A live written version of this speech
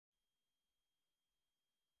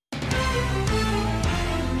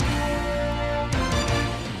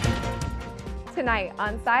tonight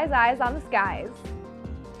on Size Eyes on the Skies.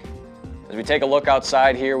 As we take a look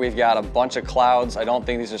outside here, we've got a bunch of clouds. I don't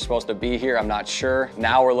think these are supposed to be here. I'm not sure.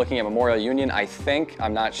 Now we're looking at Memorial Union, I think.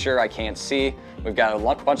 I'm not sure. I can't see. We've got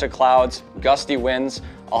a bunch of clouds, gusty winds.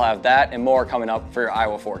 I'll have that and more coming up for your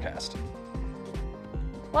Iowa forecast.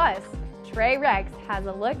 Plus, TreyRex has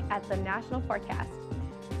a look at the national forecast.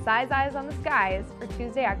 Size Eyes on the Skies for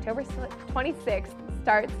Tuesday, October 26th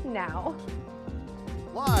starts now.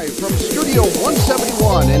 Live from Studio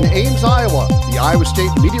 171 in Ames, Iowa, the Iowa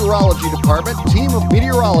State Meteorology Department team of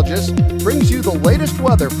meteorologists brings you the latest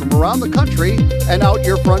weather from around the country and out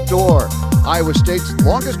your front door. Iowa State's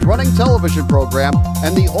longest-running television program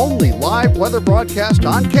and the only live weather broadcast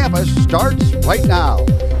on campus starts right now.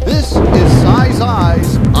 This is Size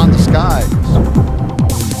Eyes on the Skies.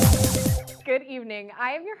 Good evening.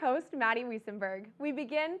 I am your host, Maddy Wuestenberg. We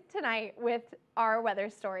begin tonight with our weather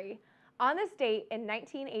story. On this date in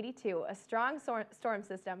 1982, a strong storm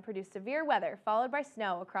system produced severe weather followed by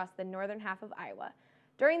snow across the northern half of Iowa.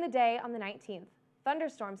 During the day on the 19th,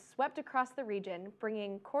 thunderstorms swept across the region,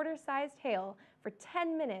 bringing quarter-sized hail for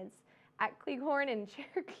 10 minutes at Cleghorn in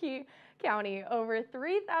Cherokee County. Over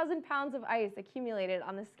 3,000 pounds of ice accumulated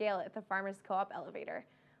on the scale at the Farmers Co-op elevator.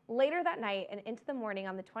 Later that night and into the morning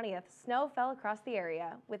on the 20th, snow fell across the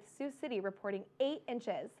area, with Sioux City reporting 8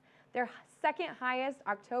 inches, their second highest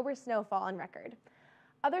October snowfall on record.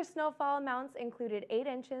 Other snowfall amounts included 8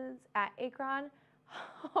 inches at Akron,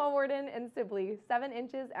 Hawarden, and Sibley, 7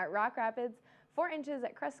 inches at Rock Rapids, 4 inches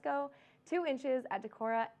at Cresco, 2 inches at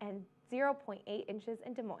Decorah, and 0.8 inches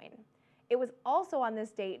in Des Moines. It was also on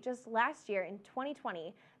this date just last year in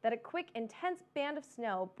 2020 that a quick, intense band of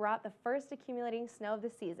snow brought the first accumulating snow of the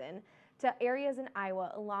season to areas in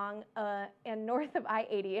Iowa along and north of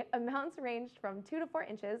I-80. Amounts ranged from 2 to 4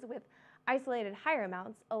 inches, with isolated higher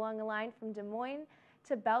amounts along the line from Des Moines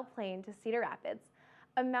to Belle Plaine to Cedar Rapids.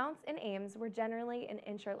 Amounts in Ames were generally an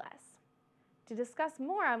inch or less. To discuss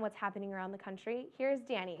more on what's happening around the country, here's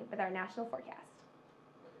Danny with our national forecast.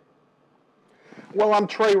 Well, I'm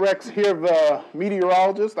TreyRex here, the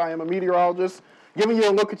meteorologist. I am a meteorologist. Giving you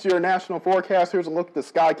a look at your national forecast. Here's a look at the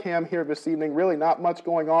sky cam here this evening. Really not much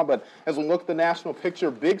going on, but as we look at the national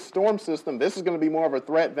picture, big storm system. This is going to be more of a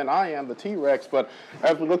threat than I am, the TreyRex. But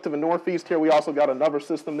as we look to the northeast here, we also got another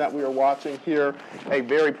system that we are watching here, a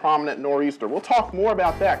very prominent nor'easter. We'll talk more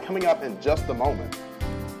about that coming up in just a moment.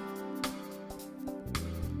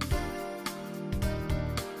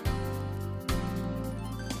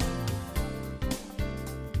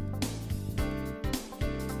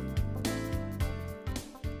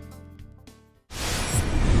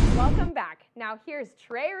 Welcome back. Now here's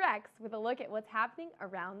TreyRex with a look at what's happening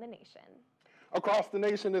around the nation. Across the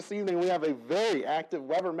nation this evening, we have a very active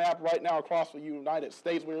weather map right now across the United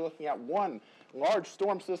States. We're looking at one large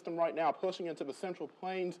storm system right now pushing into the Central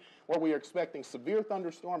Plains, where we are expecting severe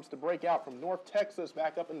thunderstorms to break out from North Texas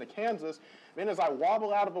back up into Kansas. Then as I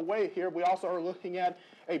wobble out of the way here, we also are looking at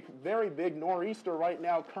a very big nor'easter right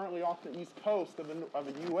now currently off the east coast of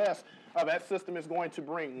the U.S. That system is going to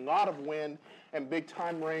bring a lot of wind and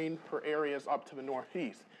big-time rain for areas up to the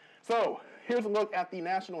northeast. So here's a look at the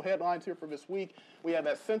national headlines here for this week. We have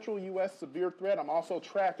that central U.S. severe threat. I'm also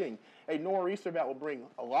tracking a nor'easter that will bring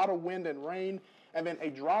a lot of wind and rain, and then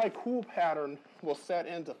a dry, cool pattern will set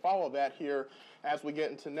in to follow that here as we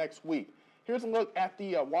get into next week. Here's a look at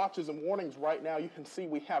the watches and warnings right now. You can see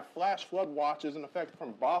we have flash flood watches in effect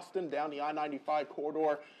from Boston down the I-95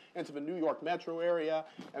 corridor into the New York metro area,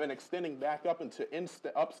 and then extending back up into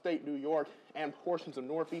upstate New York and portions of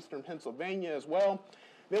northeastern Pennsylvania as well.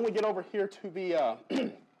 Then we get over here to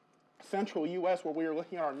the central U.S., where we are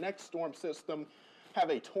looking at our next storm system. Have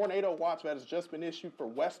a tornado watch that has just been issued for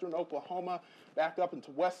western Oklahoma, back up into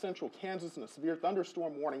west central Kansas, and a severe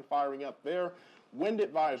thunderstorm warning firing up there. Wind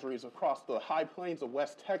advisories across the high plains of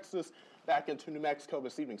West Texas back into New Mexico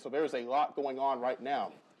this evening. So there's a lot going on right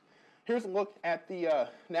now. Here's a look at the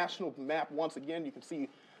national map once again. You can see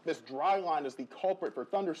this dry line is the culprit for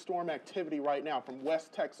thunderstorm activity right now from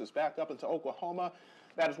West Texas back up into Oklahoma.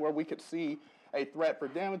 That is where we could see a threat for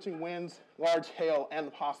damaging winds, large hail, and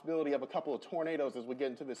the possibility of a couple of tornadoes as we get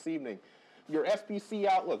into this evening. Your SPC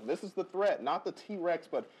outlook, this is the threat, not the TreyRex,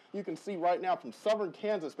 but you can see right now from southern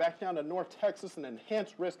Kansas back down to North Texas an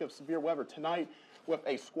enhanced risk of severe weather tonight with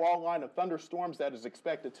a squall line of thunderstorms that is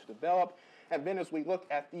expected to develop. And then as we look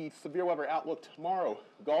at the severe weather outlook tomorrow,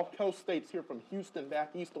 Gulf Coast states here from Houston back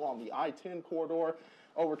east along the I-10 corridor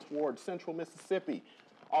over towards central Mississippi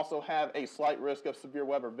also have a slight risk of severe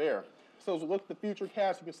weather there. So as we look at the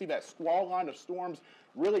futurecast, you can see that squall line of storms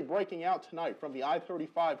really breaking out tonight from the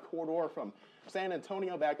I-35 corridor from San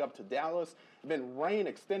Antonio back up to Dallas. Then rain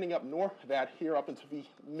extending up north of that here up into the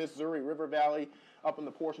Missouri River Valley, up in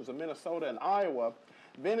the portions of Minnesota and Iowa.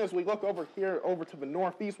 Then as we look over here over to the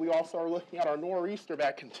northeast, we also are looking at our nor'easter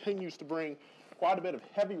that continues to bring quite a bit of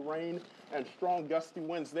heavy rain and strong gusty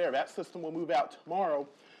winds there. That system will move out tomorrow.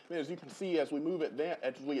 And as you can see, as we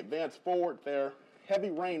advance forward there, heavy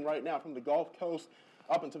rain right now from the Gulf Coast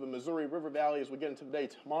up into the Missouri River Valley as we get into the day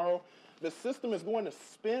tomorrow. The system is going to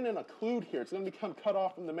spin and occlude here. It's going to become cut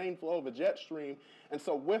off from the main flow of a jet stream. And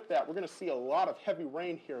so with that, we're going to see a lot of heavy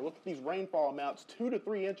rain here. Look at these rainfall amounts, 2 to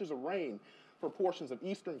 3 inches of rain for portions of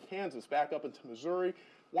eastern Kansas back up into Missouri,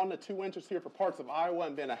 1 to 2 inches here for parts of Iowa,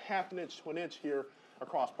 and then a half an inch to an inch here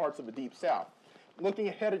across parts of the deep south. Looking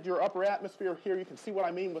ahead at your upper atmosphere here, you can see what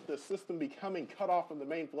I mean with this system becoming cut off from the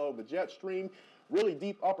main flow of the jet stream. Really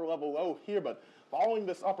deep upper level low here, but following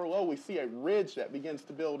this upper low, we see a ridge that begins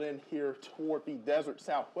to build in here toward the desert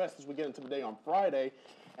southwest as we get into the day on Friday.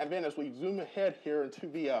 And then as we zoom ahead here into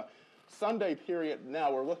the Sunday period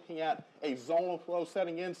now, we're looking at a zonal flow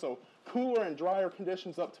setting in, so cooler and drier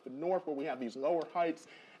conditions up to the north where we have these lower heights,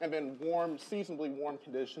 and then warm, seasonably warm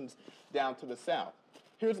conditions down to the south.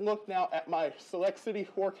 Here's a look now at my select city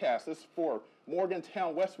forecast. This is for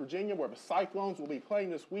Morgantown, West Virginia, where the Cyclones will be playing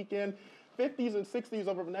this weekend. 50s and 60s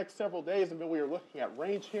over the next several days, and then we are looking at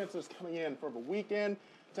rain chances coming in for the weekend.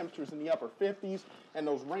 Temperatures in the upper 50s, and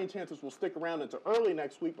those rain chances will stick around into early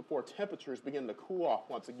next week before temperatures begin to cool off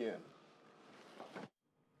once again.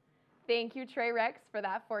 Thank you, TreyRex, for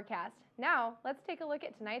that forecast. Now, let's take a look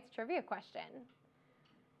at tonight's trivia question.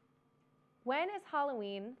 When is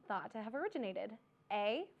Halloween thought to have originated?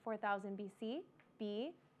 A, 4000 BC,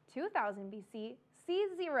 B, 2000 BC, C,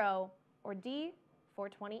 0, or D,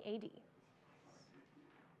 420 AD?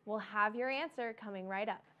 We'll have your answer coming right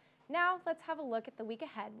up. Now, let's have a look at the week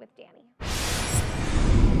ahead with Danny.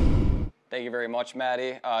 Thank you very much,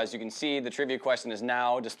 Maddie. As you can see, the trivia question is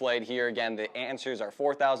now displayed here. Again, the answers are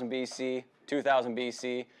 4000 BC, 2000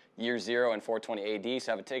 BC, year 0, and 420 AD.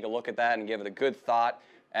 So have a take a look at that and give it a good thought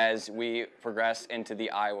as we progress into the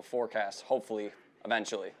Iowa forecast, hopefully,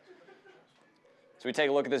 eventually. So we take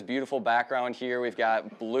a look at this beautiful background here. We've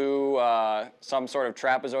got blue, some sort of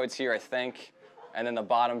trapezoids here, I think. And then the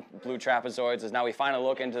bottom blue trapezoids is now we finally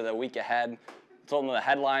look into the week ahead. Told them the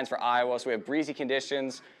headlines for Iowa. So we have breezy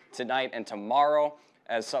conditions tonight and tomorrow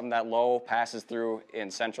as something that low passes through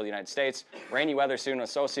in central United States. Rainy weather soon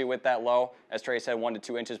associated with that low. As Trey said, 1 to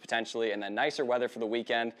 2 inches potentially. And then nicer weather for the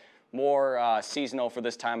weekend. More seasonal for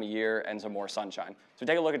this time of year and some more sunshine. So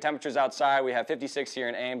take a look at temperatures outside. We have 56 here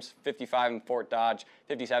in Ames, 55 in Fort Dodge,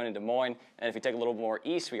 57 in Des Moines. And if we take a little more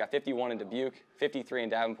east, we got 51 in Dubuque, 53 in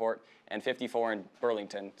Davenport, and 54 in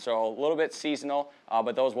Burlington. So a little bit seasonal,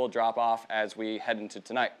 but those will drop off as we head into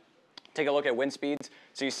tonight. Take a look at wind speeds.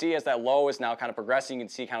 So you see as that low is now kind of progressing, you can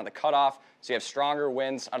see kind of the cutoff. So you have stronger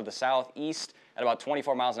winds out of the southeast at about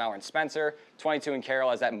 24 miles an hour in Spencer, 22 in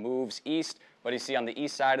Carroll as that moves east. But you see on the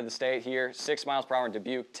east side of the state here, 6 miles per hour in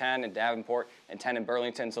Dubuque, 10 in Davenport, and 10 in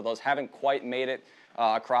Burlington. So those haven't quite made it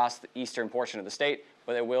across the eastern portion of the state,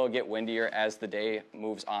 but it will get windier as the day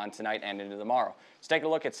moves on tonight and into tomorrow. Let's take a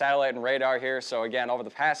look at satellite and radar here. So again, over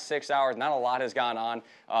the past 6 hours, not a lot has gone on.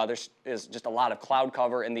 There is just a lot of cloud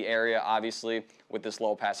cover in the area, obviously, with this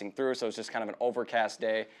low passing through. So it's just kind of an overcast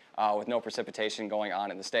day with no precipitation going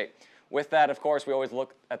on in the state. With that, of course, we always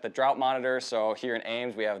look at the drought monitor. So here in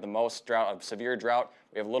Ames, we have the most drought of severe drought.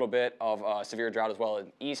 We have a little bit of severe drought as well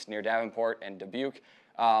in east near Davenport and Dubuque.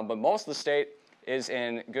 But most of the state is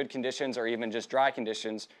in good conditions or even just dry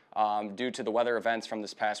conditions due to the weather events from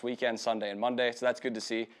this past weekend, Sunday and Monday. So that's good to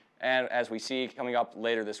see. And as we see coming up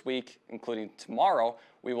later this week, including tomorrow,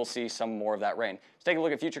 we will see some more of that rain. Let's take a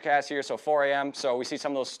look at Futurecast here. So 4 a.m. So we see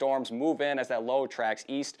some of those storms move in as that low tracks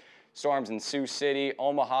east. Storms in Sioux City,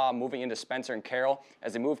 Omaha, moving into Spencer and Carroll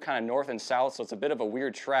as they move kind of north and south. So it's a bit of a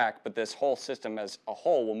weird track, but this whole system as a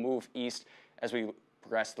whole will move east as we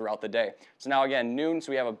progress throughout the day. So now again, noon, so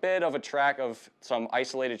we have a bit of a track of some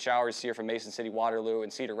isolated showers here from Mason City, Waterloo,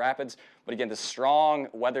 and Cedar Rapids. But again, the strong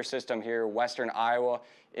weather system here, western Iowa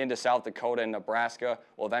into South Dakota and Nebraska,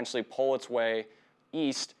 will eventually pull its way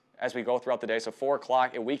east as we go throughout the day. So 4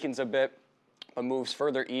 o'clock, it weakens a bit, but moves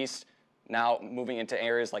further east, now moving into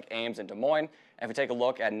areas like Ames and Des Moines. And if we take a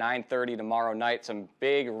look at 9:30 tomorrow night, some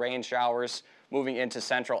big rain showers moving into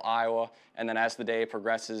central Iowa. And then as the day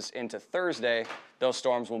progresses into Thursday, those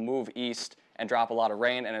storms will move east and drop a lot of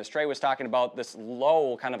rain. And as Trey was talking about, this low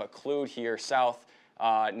will kind of occlude here south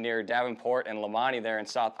near Davenport and Lamani there in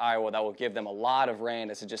South Iowa. That will give them a lot of rain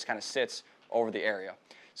as it just kind of sits over the area.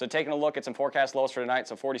 So taking a look at some forecast lows for tonight,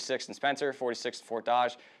 so 46 in Spencer, 46 in Fort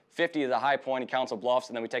Dodge, 50 is the high point in Council Bluffs,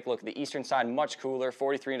 and then we take a look at the eastern side, much cooler,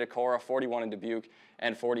 43 in Decorah, 41 in Dubuque,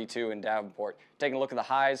 and 42 in Davenport. Taking a look at the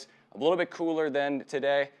highs, a little bit cooler than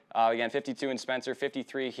today. Again, 52 in Spencer,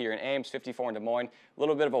 53 here in Ames, 54 in Des Moines. A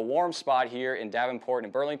little bit of a warm spot here in Davenport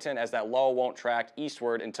and Burlington, as that low won't track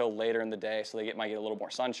eastward until later in the day, so they might get a little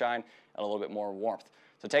more sunshine and a little bit more warmth.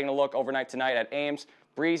 So taking a look overnight tonight at Ames,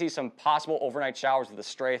 breezy, some possible overnight showers with a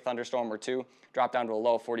stray thunderstorm or two. Drop down to a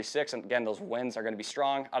low of 46, and again, those winds are going to be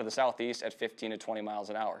strong out of the southeast at 15 to 20 miles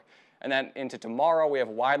an hour. And then into tomorrow, we have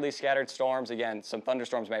widely scattered storms. Again, some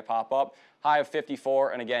thunderstorms may pop up. High of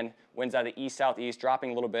 54, and again, winds out of the east-southeast,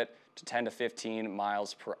 dropping a little bit to 10 to 15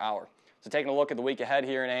 miles per hour. So taking a look at the week ahead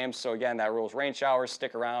here in Ames, so again, that rules rain showers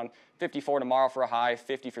stick around. 54 tomorrow for a high,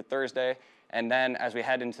 50 for Thursday. And then as we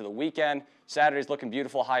head into the weekend, Saturday's looking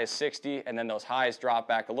beautiful, high is 60, and then those highs drop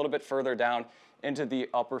back a little bit further down into the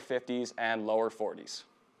upper 50s and lower 40s.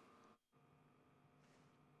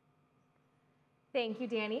 Thank you,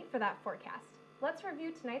 Danny, for that forecast. Let's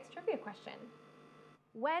review tonight's trivia question.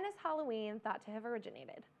 When is Halloween thought to have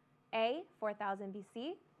originated? A, 4000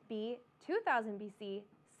 BC, B, 2000 BC,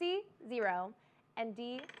 C, 0, and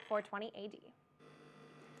D, 420 AD.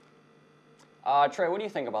 Trey, what do you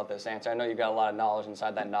think about this answer? I know you've got a lot of knowledge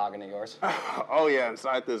inside that noggin of yours. Oh, yeah,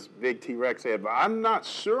 inside this big T-Rex head, but I'm not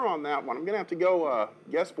sure on that one. I'm going to have to go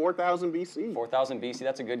guess 4000 BC. 4000 BC,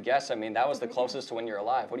 that's a good guess. I mean, that was the closest to when you're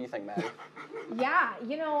alive. What do you think, Maddy? Yeah,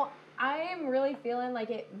 you know, I'm really feeling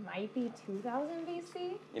like it might be 2000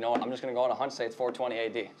 BC. You know what? I'm just going to go on a hunch, say it's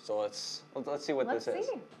 420 AD. So let's see what this is.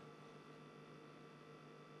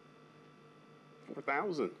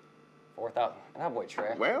 4,000. 4,000. That boy,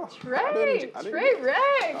 Trey. Well, TreyRex.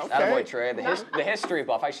 Okay. That boy, Trey. The history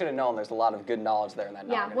buff. I should have known. There's a lot of good knowledge there in that.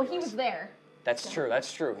 Yeah. Well, he was there. That's true.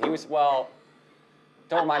 That's true. He was. Well,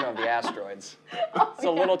 don't remind him of the asteroids. It's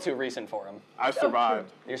a little too recent for him. I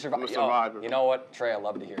survived. You survived. I'm a survivor. You know what, Trey? I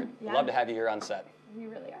love to hear it. Yeah. Love to have you here on set. We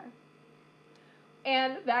really are.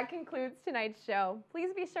 And that concludes tonight's show. Please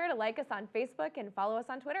be sure to like us on Facebook and follow us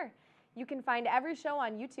on Twitter. You can find every show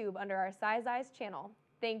on YouTube under our Size Eyes channel.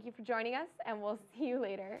 Thank you for joining us, and we'll see you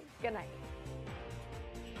later. Good night.